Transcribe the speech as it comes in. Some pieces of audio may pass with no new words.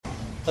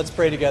Let's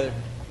pray together.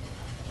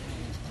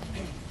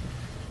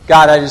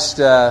 God,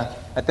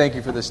 I thank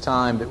you for this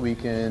time that we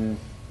can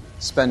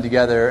spend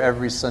together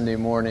every Sunday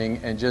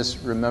morning and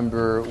just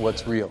remember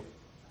what's real.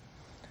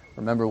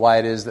 Remember why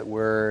it is that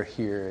we're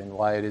here and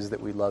why it is that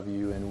we love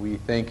you, and we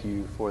thank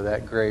you for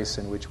that grace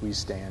in which we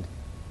stand.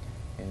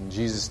 In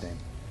Jesus' name,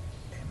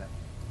 amen.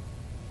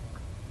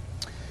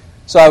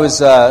 So I was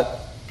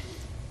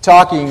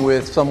talking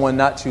with someone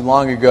not too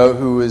long ago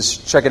who was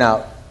checking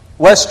out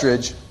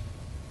Westridge,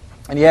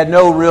 and he had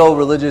no real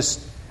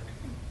religious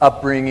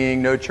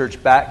upbringing, no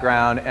church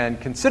background, and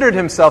considered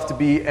himself to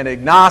be an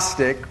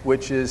agnostic,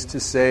 which is to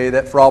say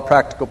that for all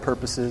practical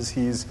purposes,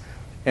 he's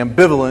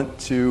ambivalent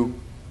to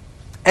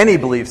any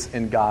beliefs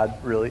in God,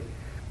 really.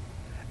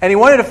 And he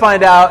wanted to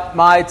find out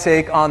my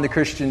take on the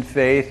Christian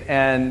faith,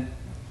 and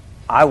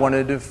I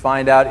wanted to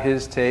find out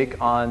his take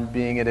on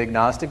being an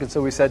agnostic, and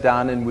so we sat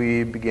down and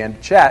we began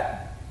to chat.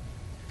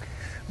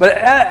 But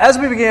as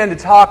we began to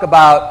talk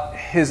about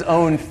his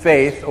own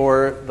faith,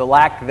 or the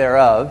lack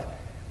thereof,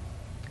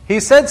 he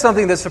said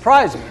something that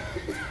surprised me.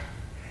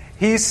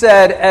 He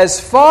said, as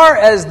far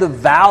as the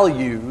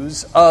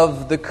values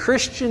of the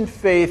Christian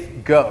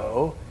faith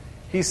go,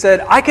 he said,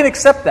 I can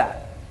accept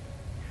that.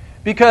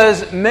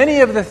 Because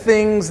many of the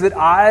things that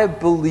I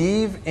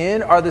believe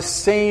in are the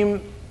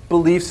same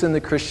beliefs in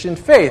the Christian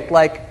faith.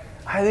 Like,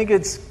 I think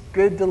it's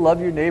good to love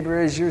your neighbor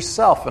as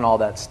yourself and all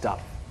that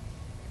stuff.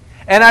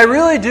 And I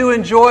really do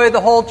enjoy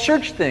the whole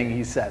church thing,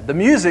 he said. The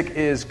music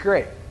is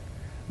great.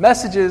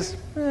 Messages,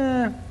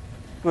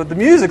 but the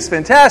music's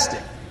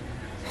fantastic.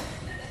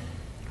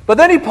 But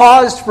then he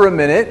paused for a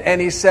minute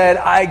and he said,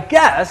 I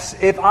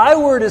guess if I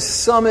were to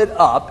sum it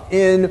up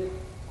in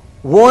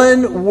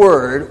one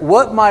word,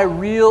 what my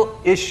real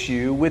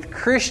issue with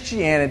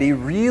Christianity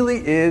really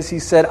is, he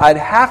said, I'd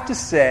have to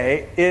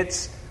say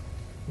it's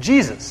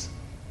Jesus.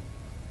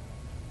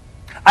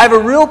 I have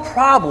a real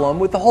problem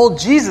with the whole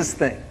Jesus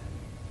thing.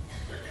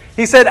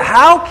 He said,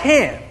 how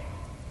can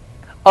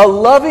a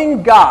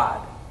loving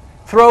God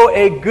throw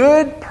a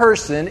good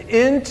person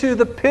into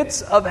the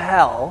pits of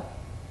hell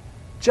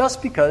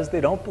just because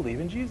they don't believe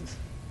in Jesus?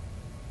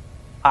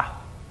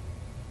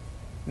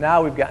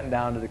 Now we've gotten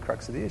down to the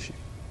crux of the issue.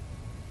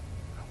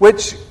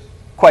 Which,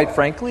 quite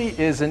frankly,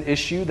 is an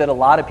issue that a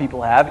lot of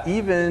people have,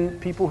 even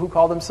people who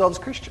call themselves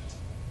Christians.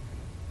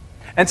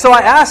 And so I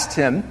asked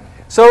him,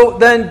 so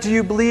then do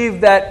you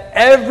believe that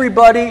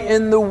everybody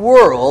in the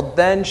world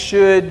then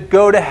should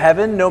go to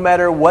heaven no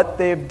matter what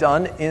they've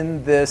done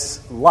in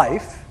this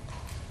life?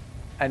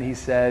 And he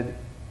said,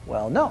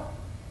 well, no.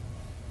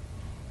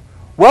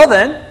 Well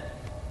then,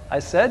 I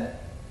said,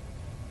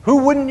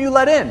 who wouldn't you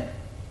let in?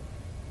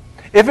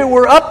 If it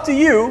were up to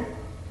you,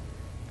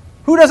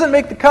 who doesn't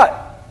make the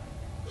cut?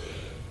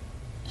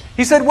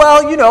 He said,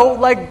 well,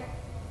 like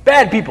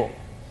bad people.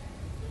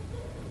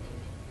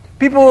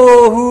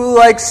 People who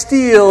like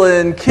steal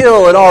and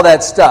kill and all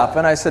that stuff.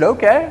 And I said,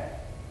 okay.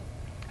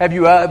 Have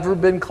you ever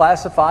been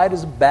classified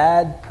as a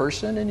bad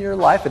person in your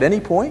life at any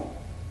point?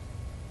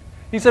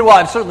 He said, well,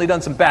 I've certainly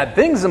done some bad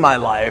things in my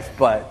life,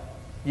 but,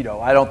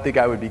 I don't think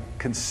I would be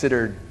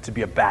considered to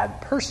be a bad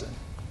person.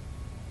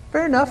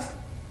 Fair enough.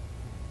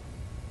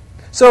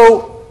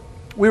 So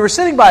we were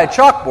sitting by a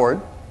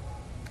chalkboard,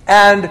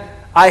 and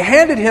I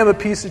handed him a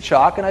piece of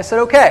chalk, and I said,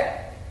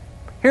 okay,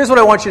 here's what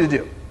I want you to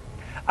do.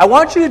 I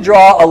want you to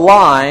draw a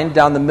line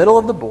down the middle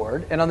of the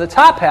board, and on the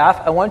top half,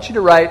 I want you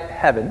to write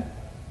heaven,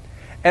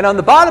 and on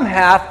the bottom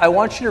half, I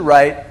want you to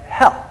write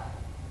hell.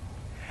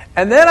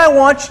 And then I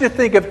want you to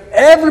think of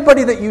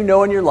everybody that you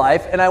know in your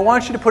life, and I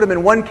want you to put them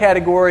in one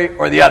category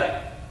or the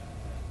other.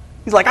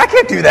 He's like, I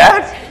can't do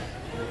that.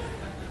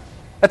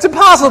 That's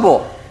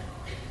impossible.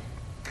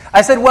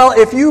 I said, well,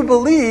 if you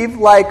believe,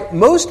 like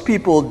most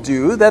people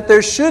do, that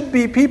there should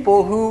be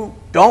people who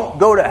don't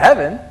go to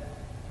heaven,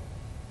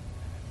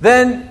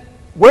 then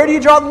where do you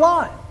draw the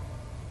line?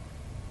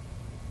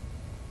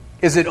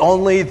 Is it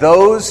only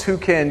those who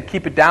can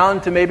keep it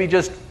down to maybe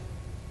just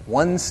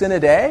one sin a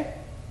day?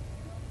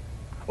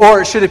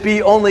 Or should it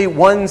be only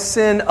one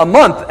sin a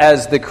month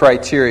as the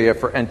criteria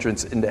for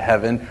entrance into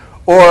heaven?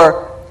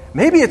 Or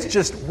maybe it's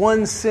just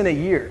one sin a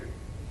year.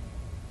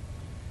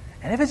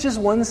 And if it's just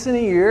one sin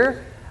a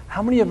year,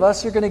 how many of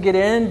us are going to get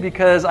in?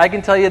 Because I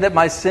can tell you that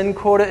my sin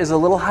quota is a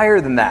little higher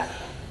than that.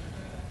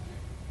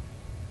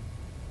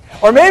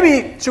 Or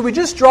maybe, should we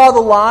just draw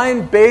the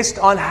line based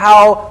on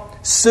how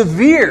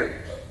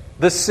severe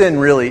the sin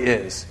really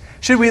is?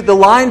 Should the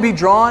line be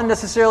drawn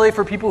necessarily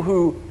for people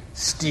who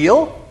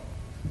steal?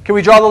 Can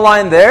we draw the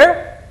line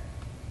there?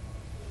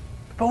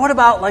 But what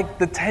about like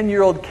the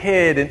 10-year-old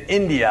kid in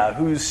India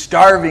who's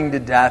starving to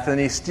death and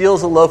he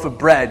steals a loaf of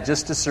bread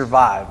just to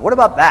survive? What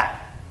about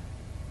that?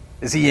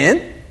 Is he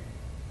in?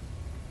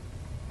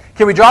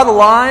 Can we draw the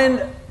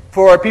line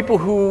for people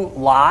who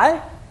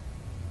lie?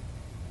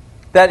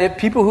 That if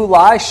people who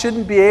lie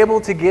shouldn't be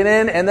able to get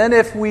in? And then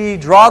if we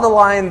draw the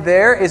line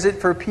there, is it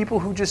for people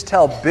who just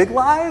tell big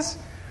lies?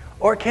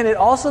 Or can it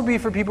also be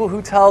for people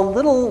who tell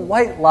little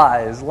white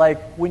lies,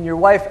 like when your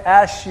wife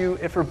asks you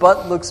if her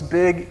butt looks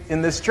big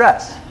in this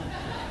dress?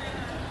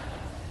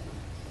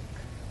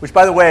 which,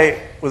 by the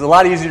way, was a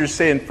lot easier to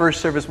say in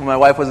first service when my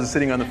wife wasn't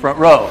sitting on the front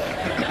row.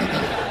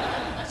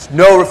 It's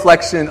no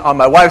reflection on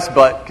my wife's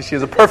butt, because she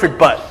has a perfect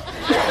butt.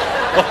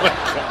 Oh my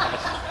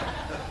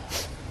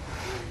gosh.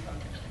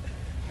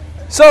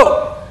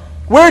 So,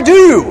 where do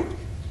you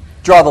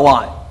draw the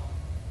line?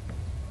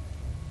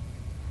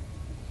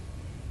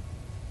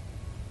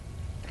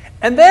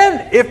 And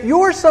then, if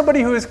you're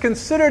somebody who is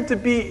considered to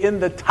be in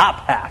the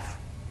top half,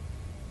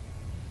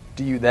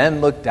 do you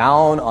then look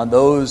down on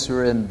those who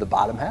are in the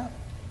bottom half?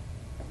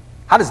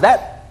 How does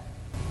that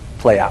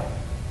play out?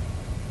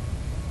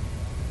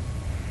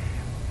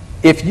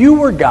 If you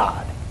were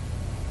God,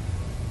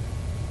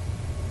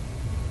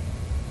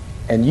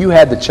 and you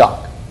had the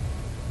chalk,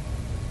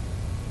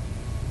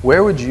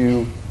 where would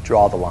you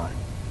draw the line?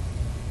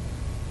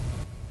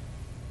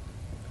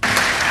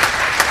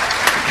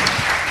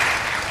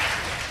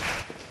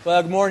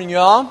 Well, good morning,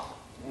 y'all.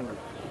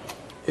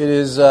 It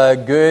is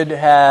good to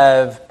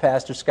have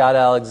Pastor Scott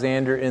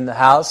Alexander in the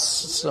house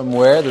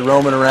somewhere. They're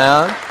roaming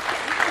around.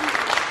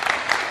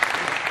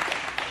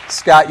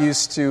 Scott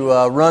used to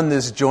run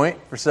this joint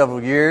for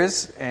several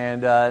years,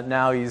 and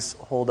now he's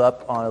holed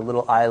up on a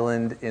little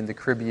island in the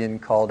Caribbean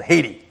called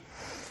Haiti.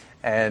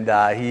 And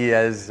he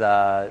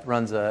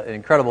runs an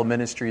incredible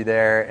ministry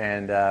there,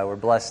 and we're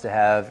blessed to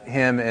have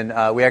him.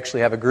 And we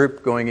actually have a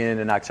group going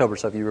in October,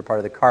 so if you were part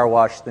of the car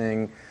wash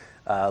thing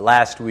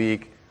last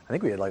week, I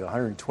think we had like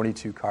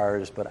 122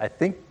 cars, but I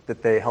think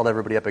that they held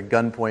everybody up at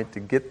gunpoint to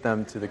get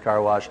them to the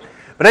car wash.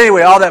 But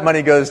anyway, all that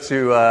money goes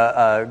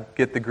to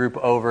get the group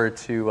over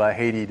to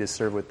Haiti to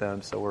serve with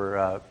them, so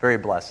we're very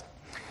blessed.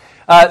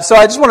 So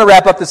I just want to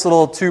wrap up this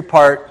little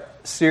two-part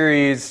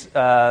series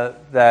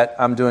that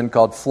I'm doing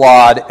called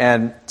Flawed,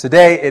 and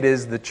today it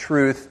is the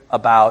truth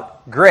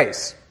about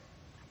grace.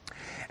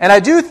 And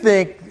I do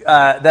think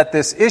that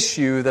this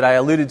issue that I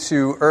alluded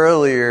to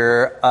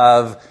earlier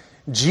of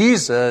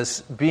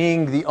Jesus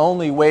being the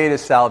only way to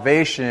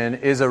salvation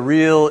is a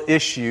real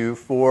issue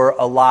for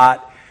a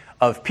lot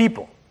of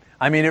people.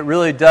 I mean, it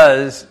really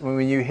does,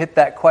 when you hit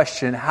that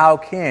question, how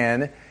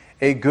can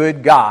a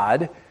good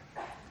God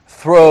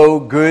throw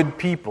good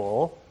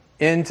people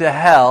into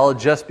hell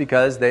just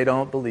because they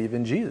don't believe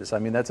in Jesus? I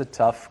mean, that's a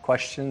tough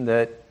question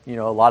that, a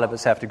lot of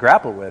us have to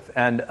grapple with.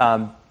 And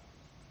I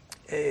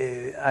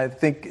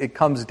think it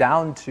comes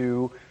down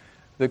to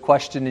the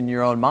question in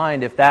your own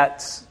mind, if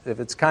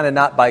it's kind of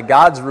not by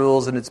God's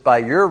rules and it's by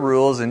your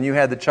rules and you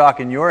had the chalk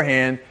in your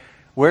hand,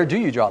 where do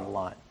you draw the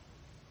line?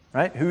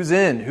 Right? Who's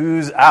in?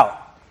 Who's out?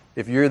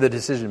 If you're the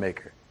decision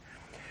maker.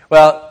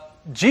 Well,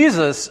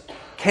 Jesus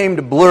came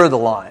to blur the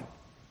line.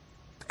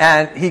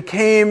 And he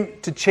came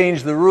to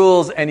change the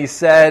rules, and he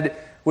said,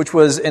 which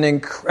was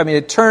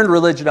it turned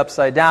religion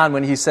upside down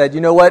when he said, you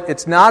know what,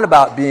 it's not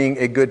about being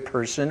a good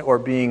person or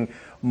being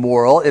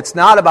moral. It's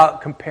not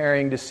about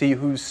comparing to see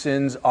whose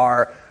sins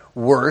are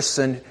worse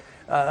and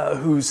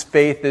whose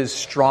faith is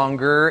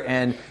stronger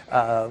and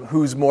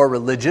who's more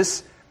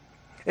religious.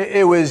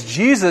 It was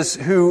Jesus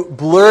who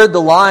blurred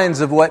the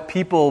lines of what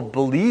people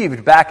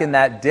believed back in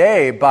that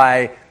day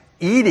by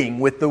eating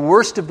with the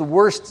worst of the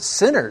worst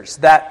sinners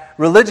that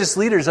religious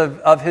leaders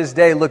of his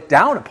day looked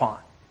down upon.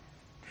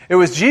 It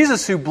was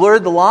Jesus who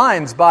blurred the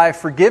lines by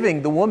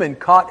forgiving the woman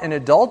caught in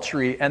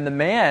adultery and the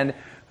man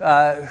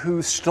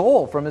who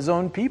stole from his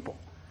own people.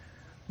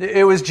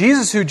 It was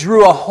Jesus who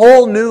drew a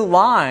whole new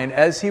line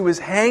as he was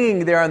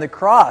hanging there on the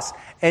cross,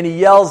 and he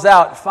yells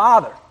out,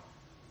 "Father,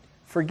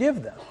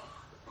 forgive them,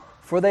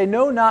 for they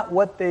know not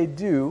what they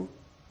do,"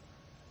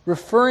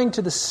 referring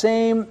to the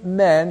same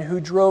men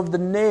who drove the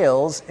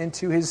nails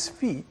into his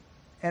feet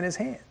and his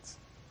hands.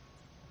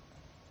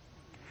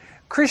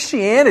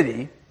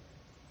 Christianity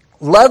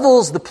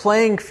levels the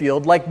playing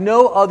field like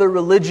no other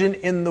religion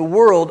in the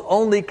world,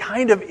 only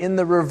kind of in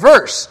the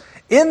reverse,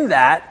 in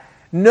that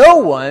no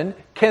one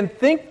can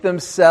think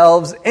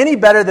themselves any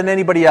better than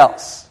anybody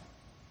else.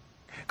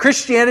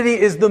 Christianity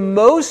is the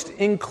most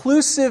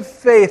inclusive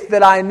faith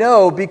that I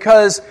know,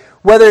 because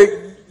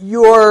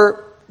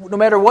no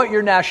matter what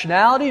your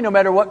nationality, no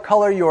matter what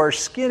color your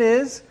skin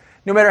is,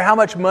 no matter how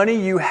much money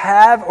you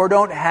have or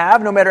don't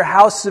have, no matter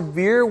how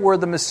severe were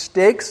the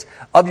mistakes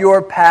of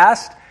your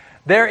past,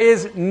 there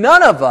is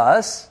none of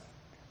us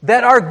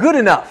that are good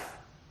enough.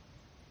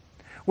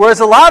 Whereas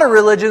a lot of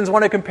religions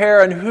want to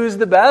compare on who's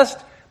the best,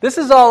 this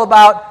is all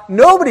about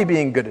nobody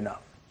being good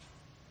enough.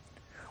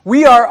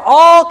 We are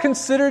all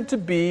considered to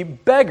be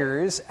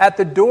beggars at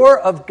the door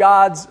of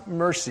God's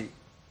mercy.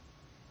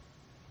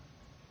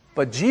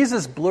 But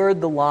Jesus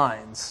blurred the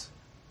lines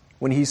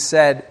when he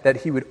said that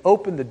he would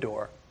open the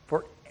door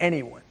for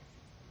anyone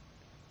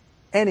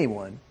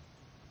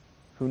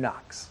who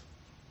knocks.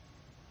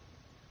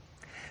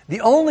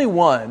 The only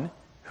one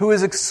who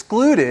is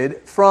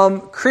excluded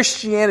from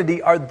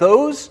Christianity are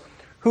those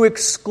who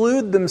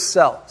exclude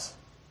themselves.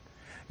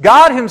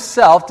 God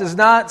himself does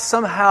not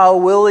somehow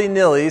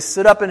willy-nilly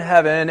sit up in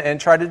heaven and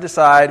try to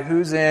decide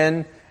who's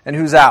in and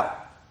who's out.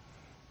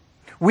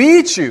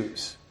 We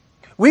choose.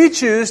 We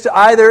choose to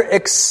either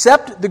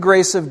accept the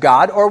grace of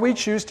God or we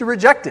choose to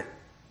reject it.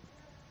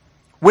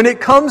 When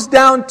it comes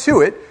down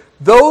to it,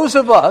 those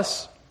of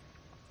us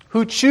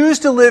who choose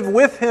to live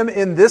with him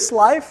in this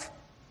life,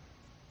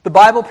 the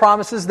Bible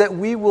promises that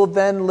we will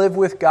then live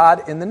with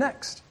God in the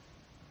next.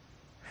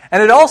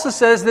 And it also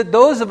says that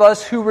those of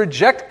us who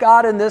reject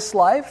God in this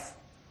life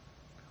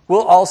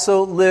will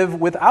also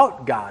live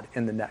without God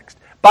in the next.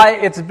 By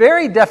its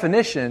very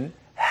definition,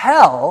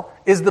 hell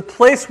is the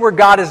place where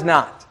God is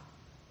not.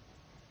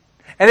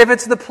 And if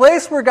it's the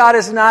place where God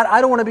is not,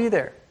 I don't want to be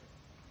there.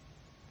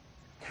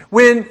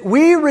 When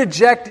we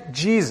reject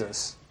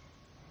Jesus,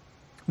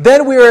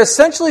 then we are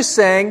essentially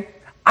saying,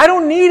 I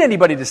don't need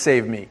anybody to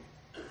save me.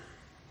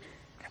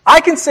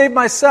 I can save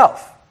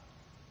myself.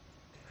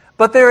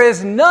 But there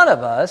is none of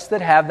us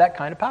that have that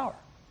kind of power.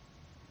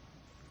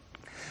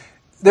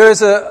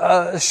 There's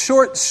a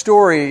short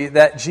story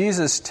that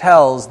Jesus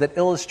tells that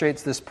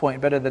illustrates this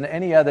point better than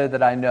any other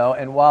that I know.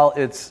 And while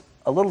it's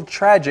a little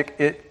tragic,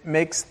 it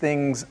makes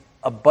things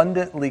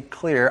abundantly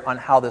clear on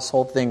how this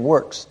whole thing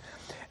works.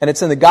 And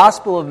it's in the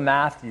Gospel of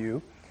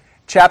Matthew,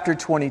 chapter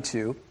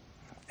 22.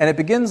 And it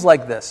begins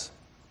like this.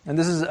 And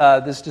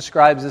this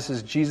describes this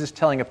as Jesus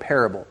telling a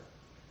parable.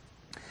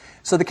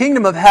 So the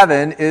kingdom of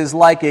heaven is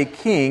like a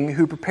king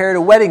who prepared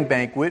a wedding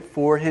banquet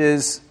for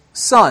his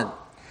son.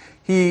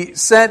 He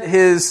sent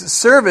his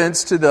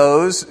servants to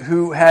those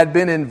who had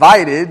been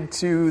invited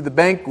to the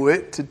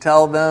banquet to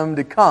tell them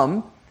to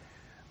come,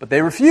 but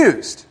they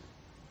refused.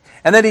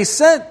 And then he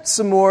sent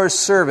some more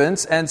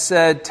servants and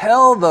said,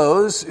 tell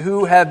those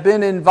who have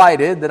been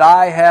invited that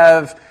I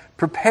have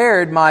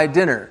prepared my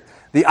dinner.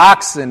 The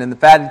oxen and the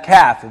fatted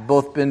calf have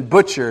both been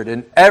butchered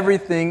and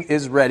everything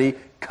is ready.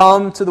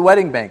 Come to the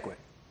wedding banquet.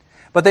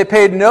 But they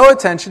paid no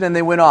attention and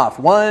they went off,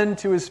 one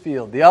to his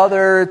field, the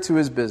other to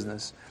his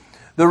business.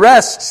 The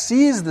rest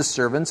seized the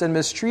servants and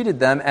mistreated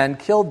them and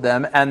killed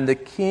them, and the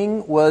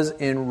king was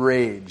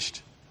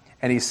enraged.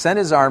 And he sent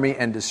his army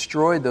and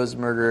destroyed those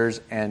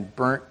murderers and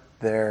burnt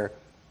their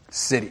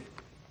city.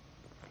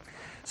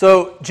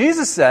 So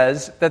Jesus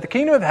says that the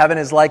kingdom of heaven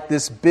is like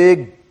this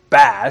big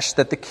bash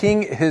that the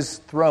king is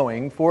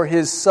throwing for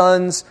his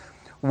son's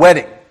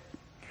wedding.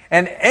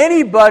 And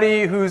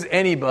anybody who's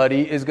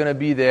anybody is going to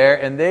be there,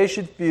 and they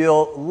should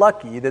feel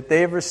lucky that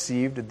they've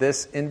received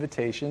this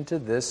invitation to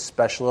this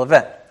special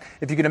event.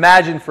 If you can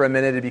imagine for a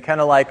minute, it'd be kind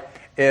of like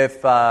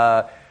if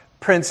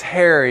Prince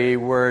Harry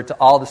were to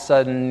all of a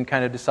sudden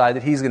kind of decide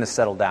that he's going to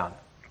settle down,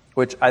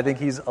 which I think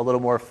he's a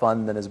little more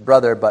fun than his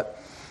brother. But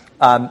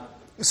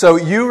so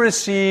you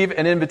receive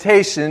an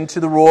invitation to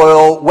the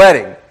royal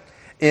wedding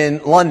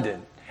in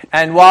London.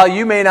 And while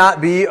you may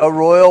not be a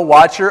royal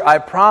watcher, I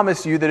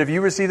promise you that if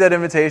you received that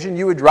invitation,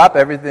 you would drop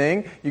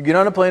everything, you get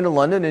on a plane to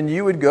London, and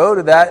you would go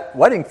to that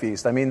wedding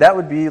feast. I mean, that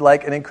would be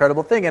like an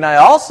incredible thing. And I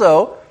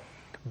also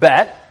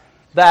bet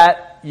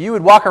that you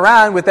would walk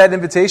around with that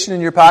invitation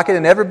in your pocket,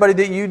 and everybody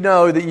that you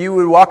know, that you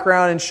would walk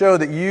around and show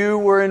that you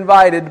were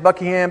invited to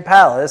Buckingham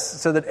Palace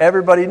so that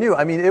everybody knew.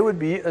 I mean, it would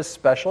be a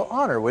special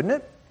honor, wouldn't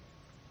it?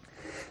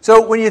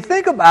 So when you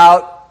think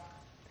about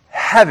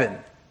heaven,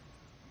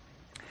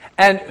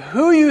 and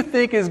who you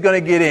think is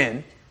going to get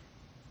in,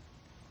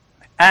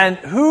 and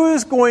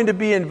who's going to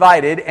be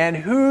invited, and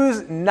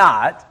who's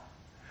not,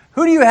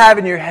 who do you have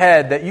in your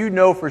head that you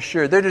know for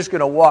sure they're just going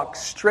to walk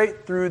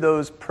straight through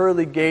those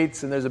pearly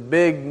gates, and there's a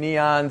big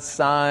neon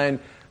sign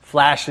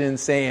flashing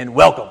saying,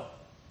 welcome?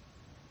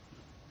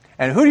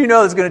 And who do you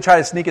know is going to try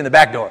to sneak in the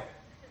back door?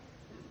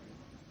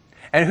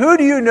 And who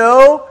do you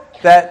know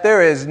that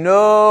there is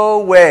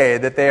no way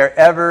that they are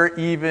ever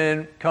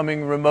even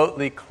coming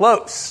remotely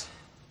close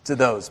to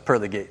those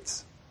pearly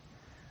gates?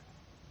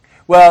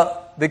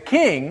 Well, the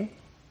king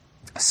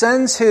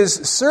sends his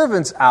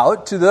servants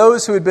out to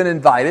those who had been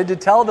invited to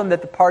tell them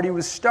that the party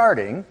was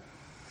starting,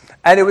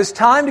 and it was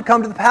time to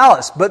come to the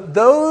palace. But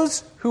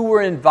those who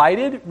were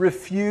invited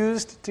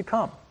refused to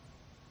come.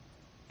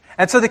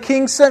 And so the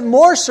king sent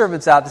more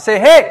servants out to say,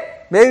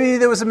 hey, maybe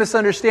there was a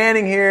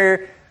misunderstanding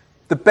here.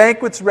 The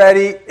banquet's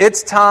ready.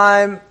 It's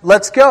time.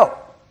 Let's go.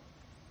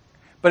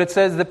 But it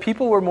says that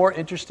people were more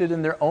interested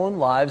in their own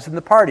lives than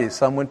the party.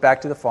 Some went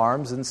back to the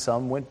farms and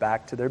some went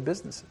back to their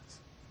businesses.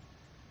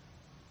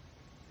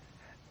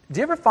 Do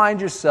you ever find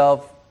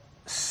yourself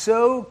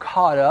so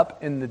caught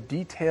up in the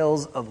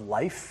details of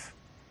life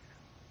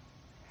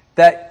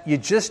that you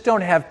just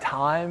don't have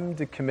time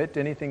to commit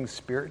to anything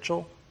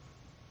spiritual?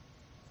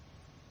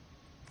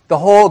 The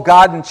whole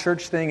God and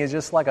church thing is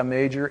just like a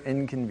major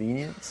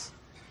inconvenience.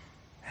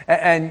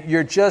 And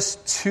you're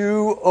just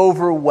too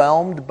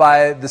overwhelmed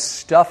by the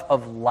stuff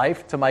of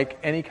life to make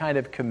any kind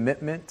of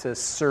commitment to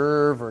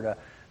serve or to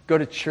go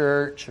to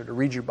church or to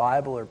read your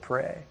Bible or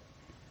pray.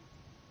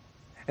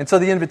 And so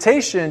the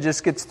invitation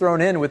just gets thrown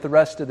in with the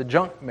rest of the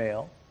junk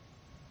mail,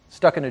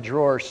 stuck in a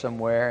drawer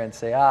somewhere, and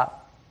say, I'll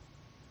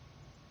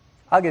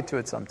get to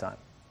it sometime.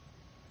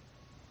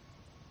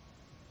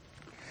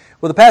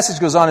 Well, the passage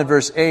goes on in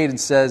verse 8 and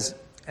says,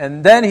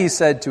 and then he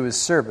said to his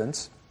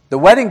servants, the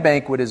wedding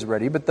banquet is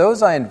ready, but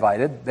those I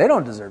invited, they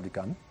don't deserve to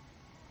come.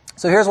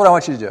 So here's what I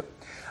want you to do.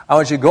 I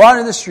want you to go out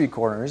into the street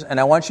corners, and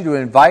I want you to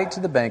invite to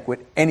the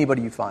banquet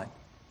anybody you find.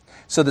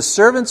 So the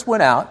servants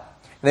went out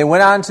They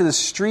went out into the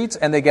streets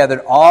and they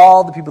gathered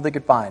all the people they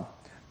could find,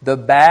 the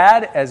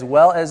bad as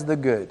well as the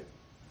good.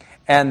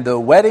 And the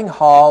wedding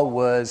hall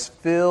was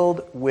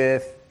filled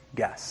with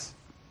guests.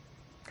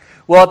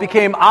 Well, it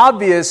became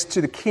obvious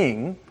to the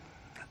king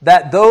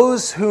that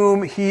those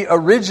whom he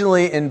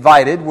originally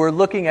invited were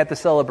looking at the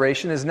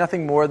celebration as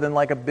nothing more than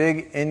like a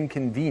big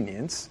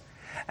inconvenience.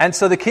 And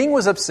so the king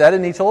was upset,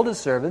 and he told his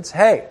servants,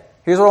 hey,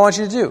 here's what I want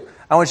you to do.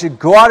 I want you to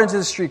go out into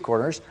the street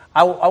corners.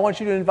 I want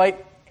you to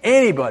invite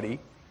anybody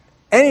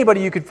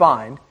you could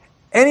find,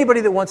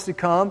 anybody that wants to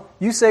come,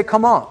 you say,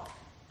 come on.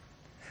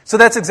 So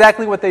that's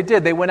exactly what they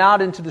did. They went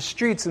out into the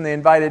streets and they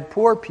invited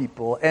poor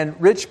people and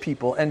rich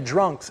people and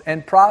drunks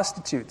and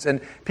prostitutes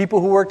and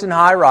people who worked in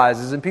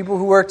high-rises and people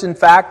who worked in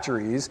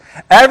factories.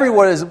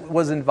 Everyone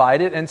was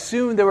invited, and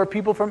soon there were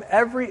people from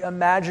every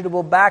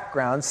imaginable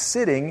background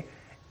sitting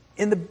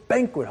in the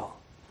banquet hall.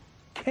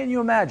 Can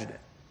you imagine it?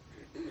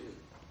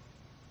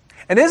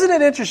 And isn't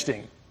it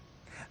interesting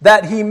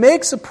that he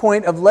makes a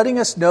point of letting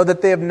us know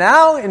that they have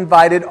now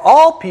invited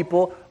all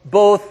people,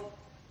 both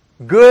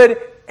good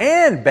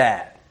and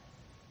bad.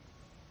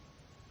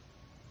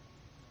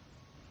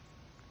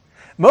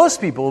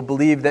 Most people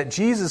believe that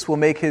Jesus will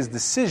make his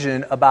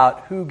decision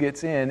about who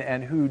gets in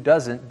and who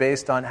doesn't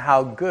based on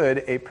how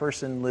good a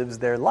person lives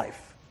their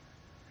life.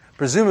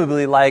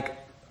 Presumably like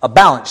a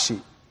balance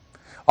sheet.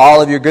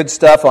 All of your good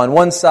stuff on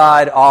one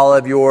side, all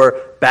of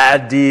your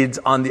bad deeds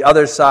on the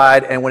other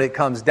side, and when it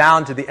comes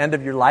down to the end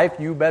of your life,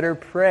 you better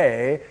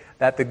pray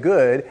that the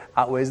good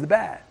outweighs the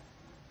bad.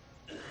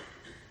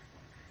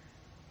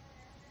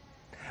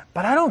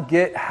 But I don't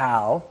get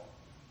how,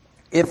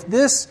 if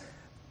this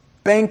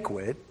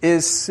banquet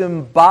is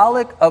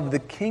symbolic of the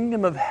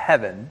kingdom of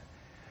heaven,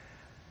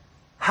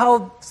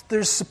 how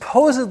there's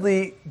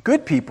supposedly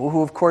good people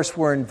who, of course,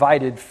 were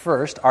invited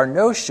first, are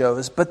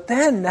no-shows, but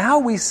then now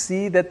we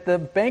see that the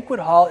banquet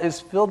hall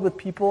is filled with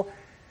people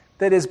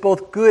that is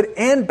both good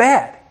and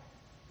bad.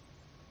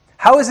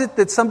 How is it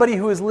that somebody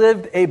who has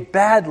lived a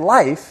bad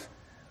life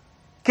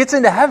gets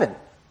into heaven?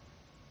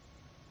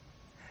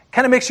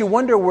 Kind of makes you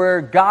wonder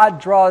where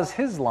God draws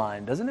his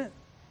line, doesn't it?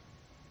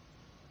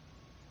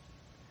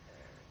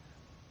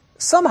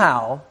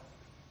 Somehow,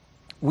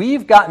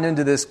 we've gotten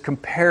into this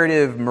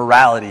comparative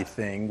morality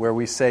thing where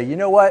we say, you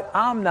know what,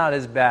 I'm not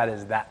as bad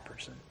as that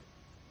person.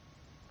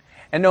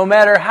 And no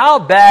matter how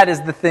bad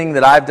is the thing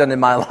that I've done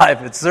in my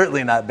life, it's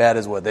certainly not bad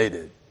as what they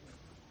did.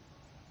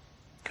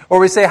 Or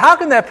we say, how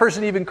can that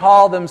person even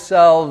call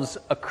themselves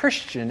a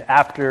Christian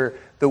after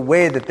the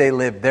way that they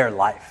lived their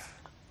life?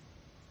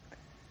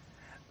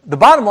 The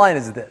bottom line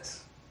is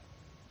this.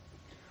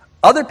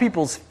 Other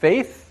people's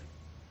faith,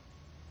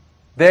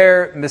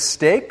 their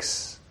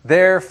mistakes,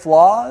 their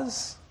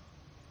flaws,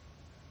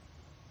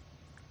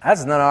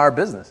 that's none of our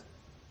business.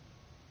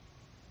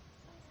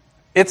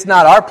 It's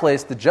not our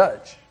place to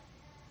judge.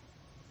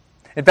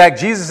 In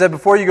fact, Jesus said,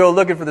 before you go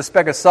looking for the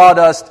speck of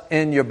sawdust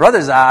in your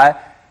brother's eye,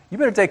 you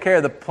better take care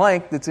of the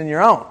plank that's in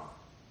your own.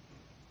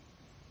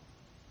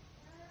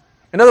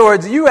 In other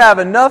words, you have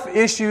enough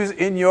issues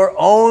in your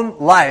own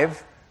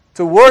life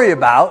to worry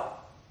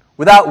about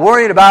without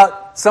worrying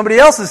about somebody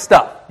else's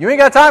stuff. You ain't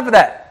got time for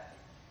that.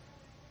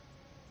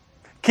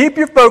 Keep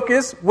your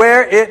focus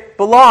where it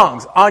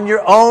belongs, on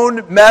your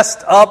own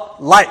messed up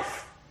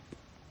life.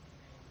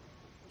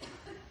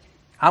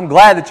 I'm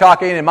glad the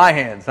chalk ain't in my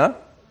hands, huh?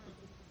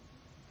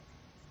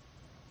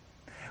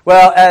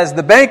 Well, as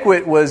the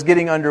banquet was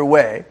getting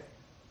underway,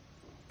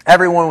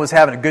 everyone was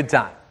having a good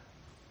time.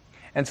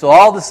 And so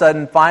all of a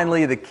sudden,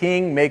 finally, the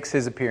king makes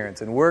his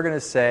appearance. And we're going to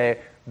say,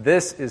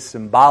 this is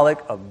symbolic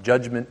of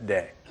Judgment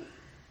Day.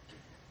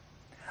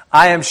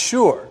 I am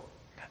sure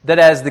that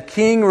as the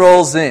king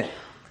rolls in,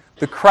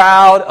 the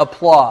crowd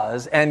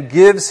applauds and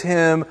gives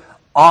him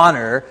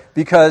honor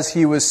because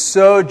he was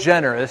so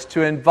generous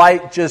to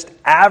invite just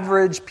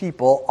average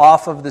people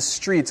off of the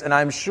streets. And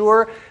I'm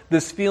sure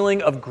this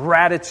feeling of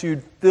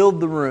gratitude filled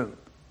the room.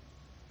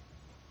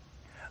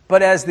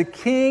 But as the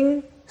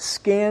king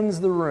scans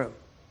the room,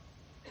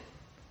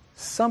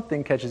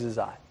 something catches his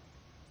eye.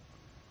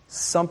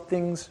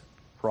 Something's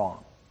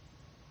wrong.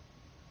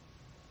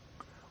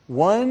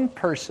 One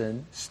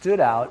person stood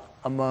out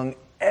among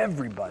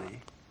everybody,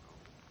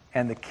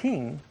 and the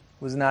king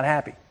was not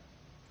happy.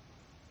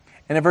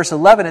 And in verse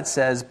 11 it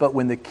says, but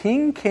when the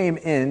king came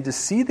in to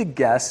see the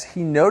guests,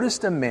 he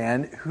noticed a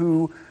man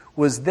who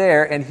was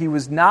there, and he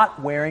was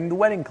not wearing the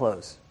wedding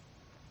clothes.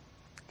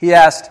 He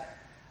asked,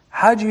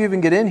 how'd you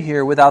even get in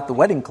here without the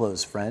wedding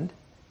clothes, friend?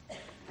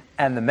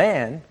 And the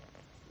man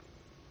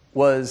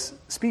was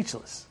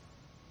speechless.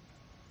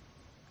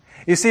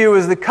 You see, it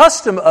was the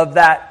custom of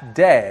that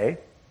day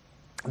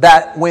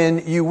that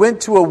when you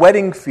went to a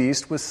wedding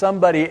feast with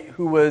somebody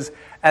who was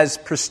as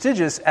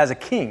prestigious as a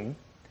king,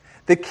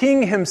 the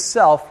king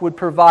himself would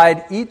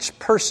provide each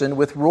person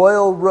with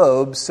royal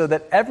robes so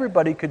that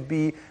everybody could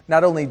be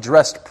not only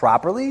dressed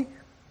properly,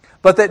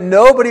 but that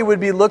nobody would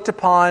be looked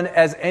upon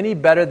as any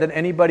better than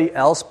anybody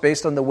else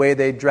based on the way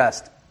they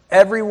dressed.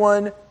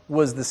 Everyone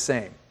was the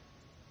same.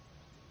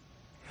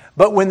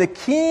 But when the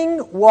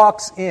king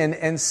walks in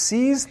and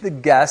sees the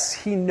guests,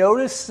 he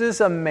notices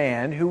a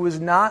man who was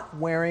not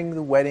wearing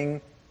the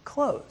wedding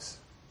clothes.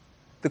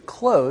 The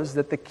clothes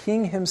that the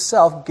king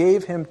himself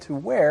gave him to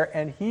wear,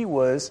 and he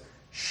was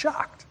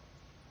shocked.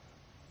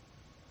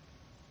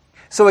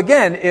 So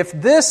again, if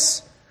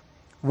this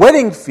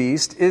wedding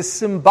feast is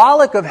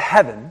symbolic of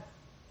heaven,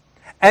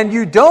 and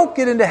you don't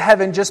get into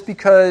heaven just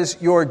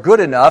because you're good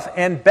enough,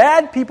 and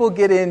bad people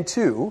get in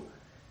too,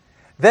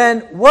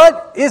 then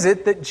what is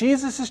it that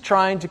Jesus is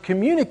trying to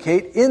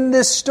communicate in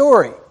this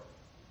story?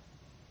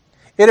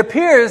 It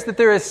appears that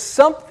there is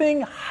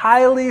something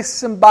highly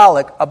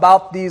symbolic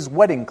about these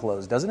wedding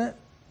clothes, doesn't it?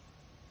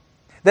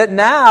 That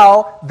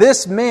now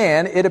this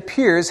man, it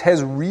appears,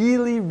 has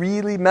really,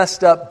 really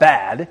messed up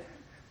bad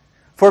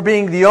for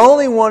being the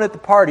only one at the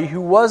party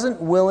who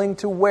wasn't willing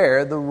to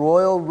wear the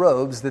royal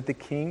robes that the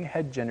king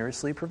had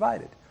generously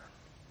provided.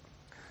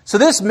 So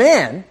this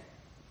man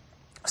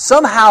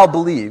somehow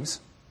believes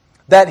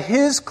that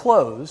his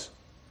clothes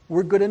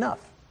were good enough,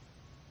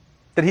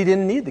 that he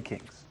didn't need the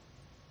king's.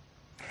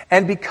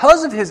 And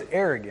because of his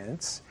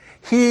arrogance,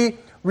 he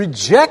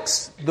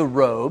rejects the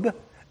robe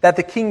that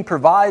the king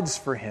provides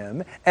for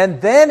him,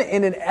 and then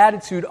in an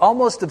attitude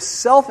almost of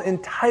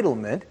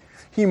self-entitlement,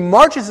 he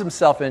marches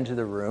himself into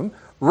the room,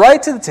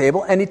 right to the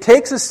table, and he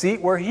takes a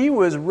seat where he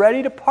was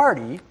ready to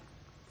party,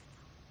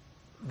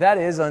 that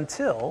is,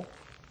 until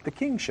the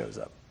king shows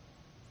up.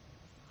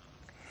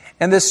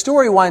 And this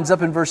story winds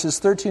up in verses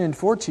 13 and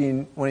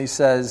 14 when he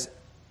says,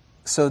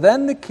 "So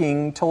then the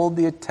king told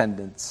the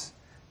attendants,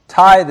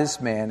 'Tie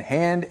this man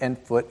hand and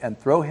foot and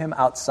throw him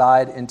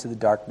outside into the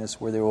darkness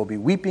where there will be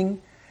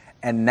weeping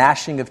and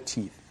gnashing of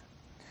teeth.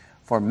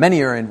 For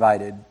many are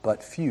invited,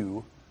 but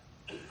few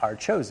are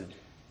chosen.'"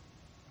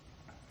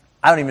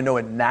 I don't even know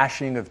what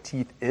gnashing of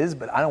teeth is,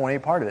 but I don't want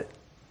any part of it.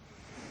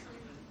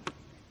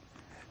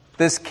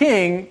 This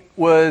king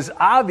was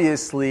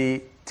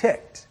obviously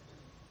ticked.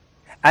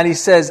 And he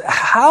says,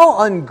 "How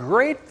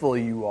ungrateful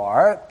you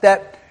are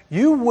that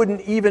you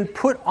wouldn't even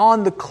put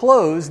on the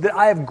clothes that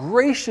I have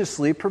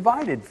graciously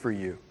provided for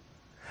you."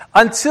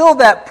 Until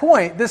that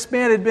point, this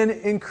man had been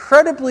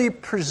incredibly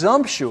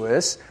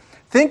presumptuous,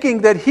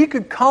 thinking that he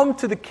could come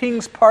to the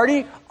king's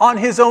party on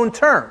his own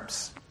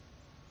terms.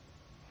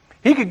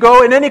 He could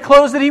go in any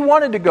clothes that he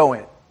wanted to go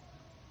in.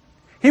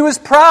 He was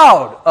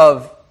proud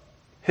of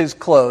his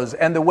clothes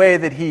and the way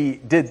that he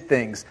did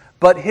things.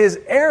 But his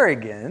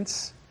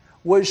arrogance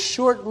was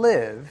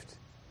short-lived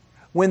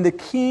when the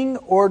king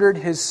ordered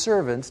his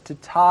servants to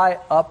tie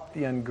up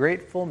the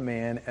ungrateful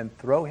man and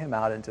throw him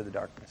out into the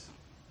darkness.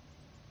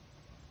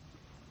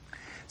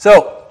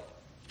 So,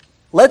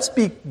 let's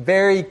be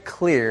very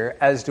clear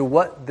as to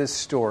what this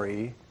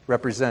story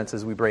represents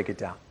as we break it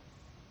down.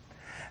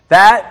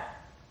 That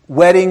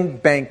wedding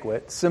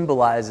banquet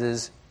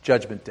symbolizes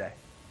Judgment Day.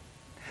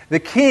 The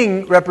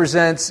king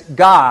represents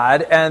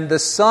God, and the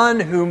son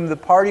whom the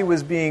party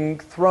was being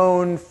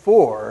thrown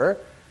for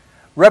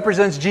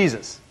represents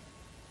Jesus.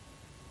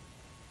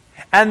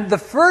 And the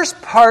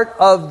first part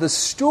of the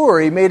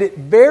story made it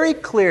very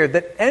clear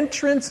that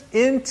entrance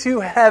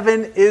into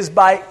heaven is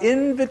by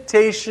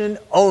invitation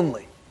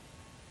only.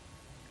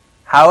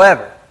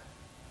 However,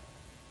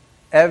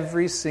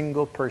 every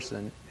single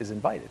person is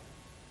invited.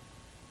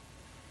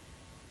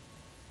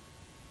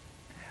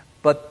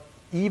 But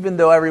even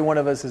though every one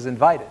of us is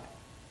invited,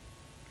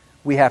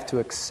 we have to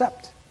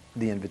accept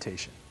the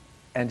invitation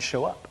and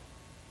show up.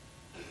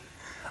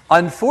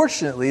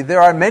 Unfortunately,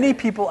 there are many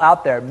people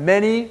out there,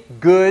 many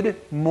good,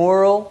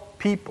 moral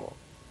people,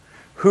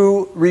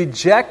 who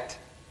reject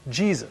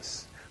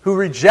Jesus, who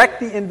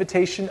reject the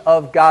invitation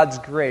of God's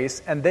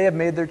grace, and they have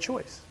made their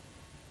choice.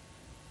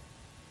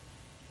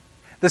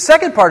 The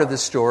second part of the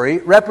story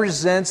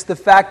represents the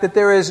fact that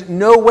there is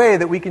no way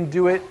that we can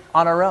do it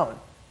on our own.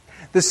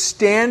 The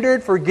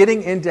standard for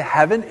getting into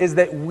heaven is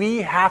that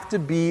we have to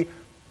be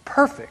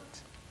perfect,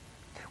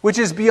 which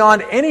is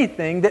beyond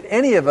anything that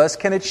any of us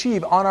can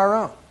achieve on our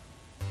own.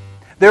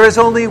 There is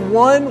only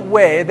one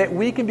way that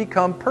we can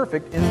become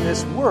perfect in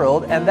this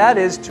world, and that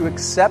is to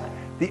accept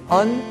the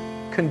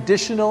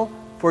unconditional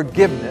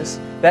forgiveness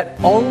that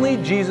only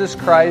Jesus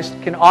Christ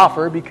can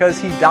offer because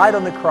he died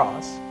on the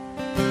cross.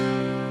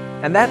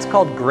 And that's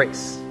called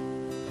grace.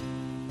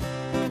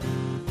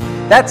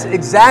 That's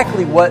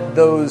exactly what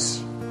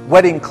those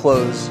wedding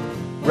clothes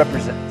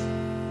represent.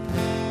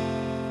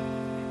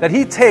 That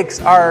he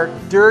takes our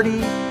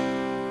dirty,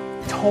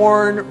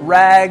 torn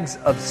rags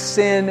of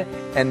sin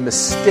and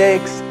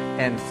mistakes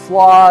and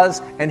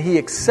flaws, and he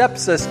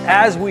accepts us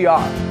as we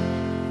are.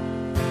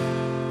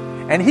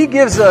 And he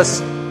gives us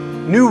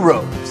new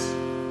robes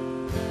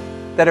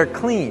that are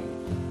clean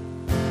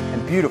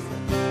and beautiful.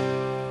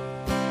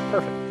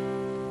 Perfect.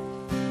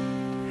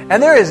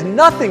 And there is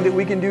nothing that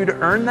we can do to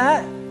earn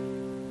that.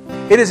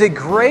 It is a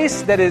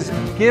grace that is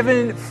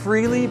given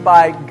freely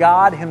by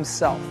God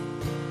himself.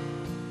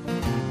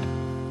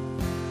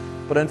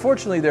 But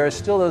unfortunately, there are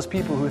still those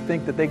people who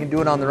think that they can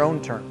do it on their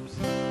own terms.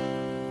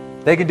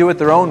 They can do it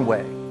their own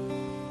way.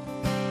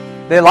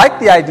 They like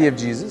the idea of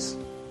Jesus.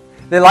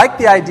 They like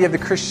the idea of the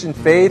Christian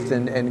faith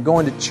and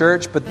going to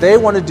church, but they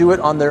want to do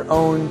it on their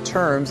own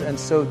terms, and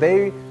so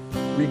they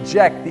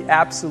reject the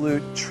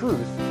absolute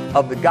truth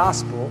of the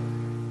gospel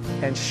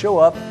and show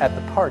up at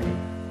the party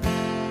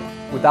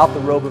without the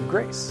robe of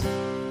grace.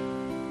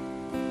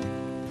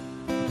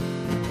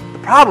 The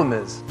problem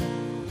is,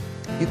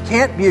 you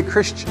can't be a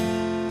Christian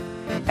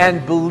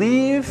and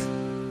believe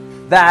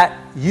that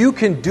you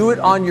can do it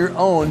on your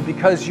own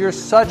because you're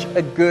such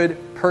a good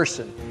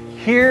person.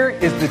 Here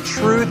is the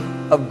truth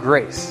of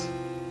grace.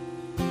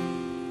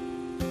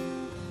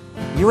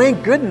 You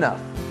ain't good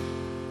enough.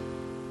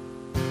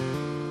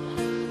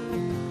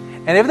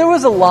 And if there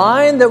was a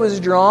line that was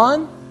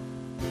drawn,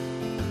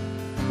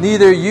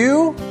 neither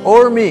you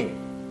or me,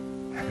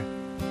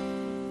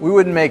 we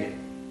wouldn't make it.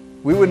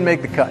 We wouldn't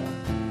make the cut.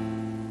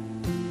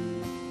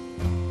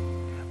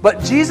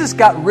 But Jesus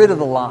got rid of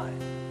the line.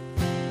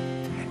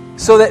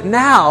 So that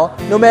now,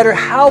 no matter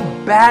how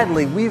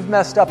badly we've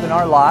messed up in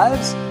our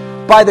lives,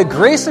 by the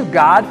grace of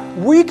God,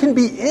 we can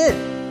be in.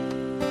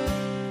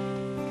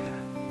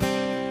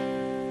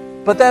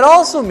 But that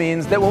also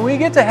means that when we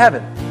get to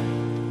heaven,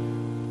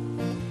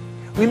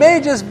 we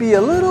may just be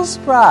a little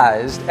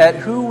surprised at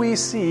who we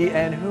see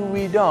and who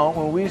we don't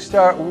when we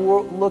start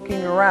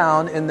looking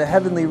around in the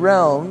heavenly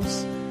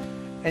realms,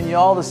 and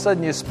all of a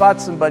sudden you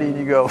spot somebody and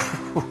you go,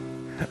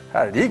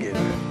 how did he get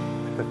in?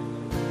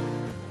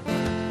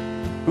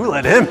 Who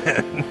let him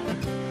in?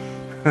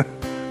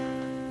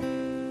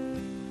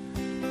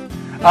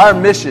 Our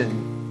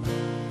mission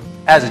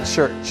as a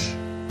church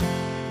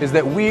is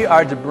that we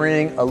are to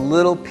bring a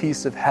little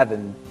piece of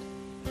heaven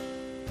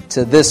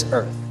to this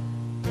earth.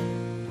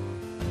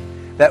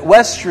 That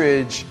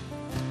Westridge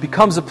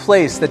becomes a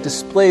place that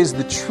displays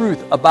the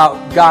truth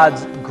about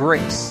God's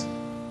grace.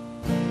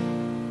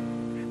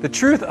 The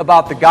truth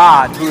about the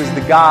God who is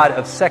the God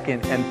of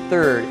second and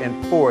third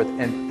and fourth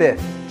and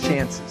fifth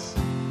chances.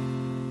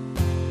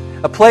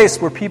 A place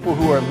where people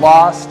who are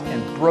lost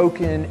and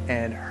broken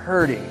and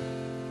hurting,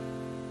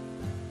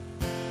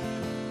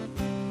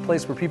 a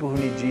place where people who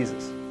need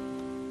Jesus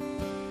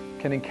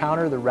can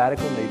encounter the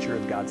radical nature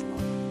of God's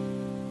love.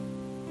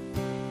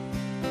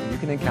 And you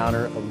can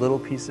encounter a little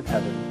piece of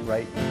heaven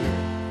right here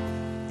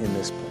in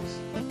this place.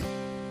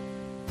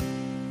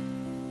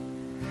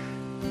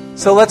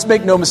 So let's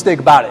make no mistake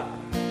about it.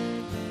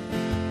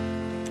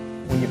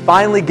 When you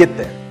finally get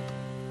there,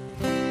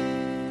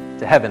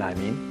 to heaven I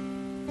mean,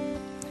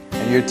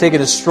 and you're taking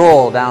a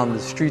stroll down the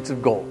streets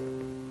of gold,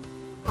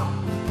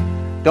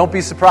 don't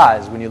be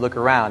surprised when you look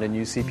around and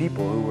you see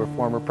people who were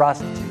former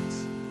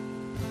prostitutes.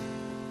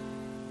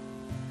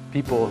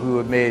 People who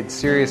have made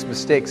serious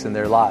mistakes in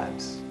their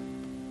lives.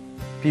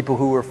 People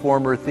who were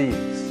former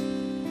thieves.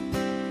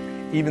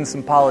 Even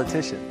some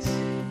politicians.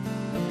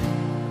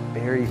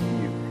 Very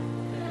few.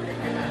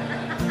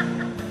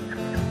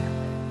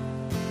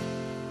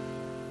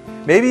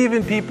 Maybe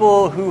even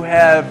people who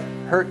have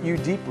hurt you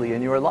deeply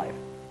in your life.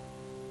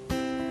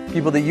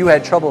 People that you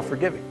had trouble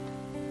forgiving.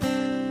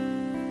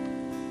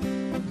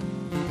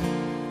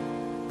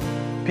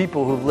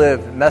 People who've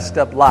lived messed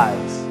up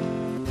lives,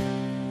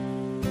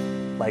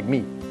 like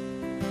me,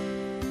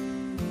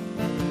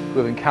 who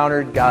have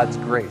encountered God's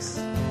grace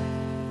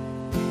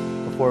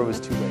before it was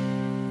too late.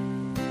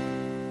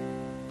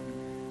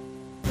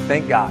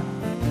 Thank God,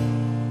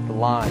 the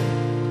line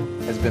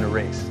has been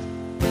erased,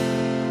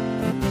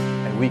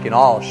 and we can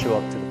all show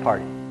up to the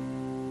party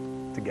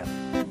together.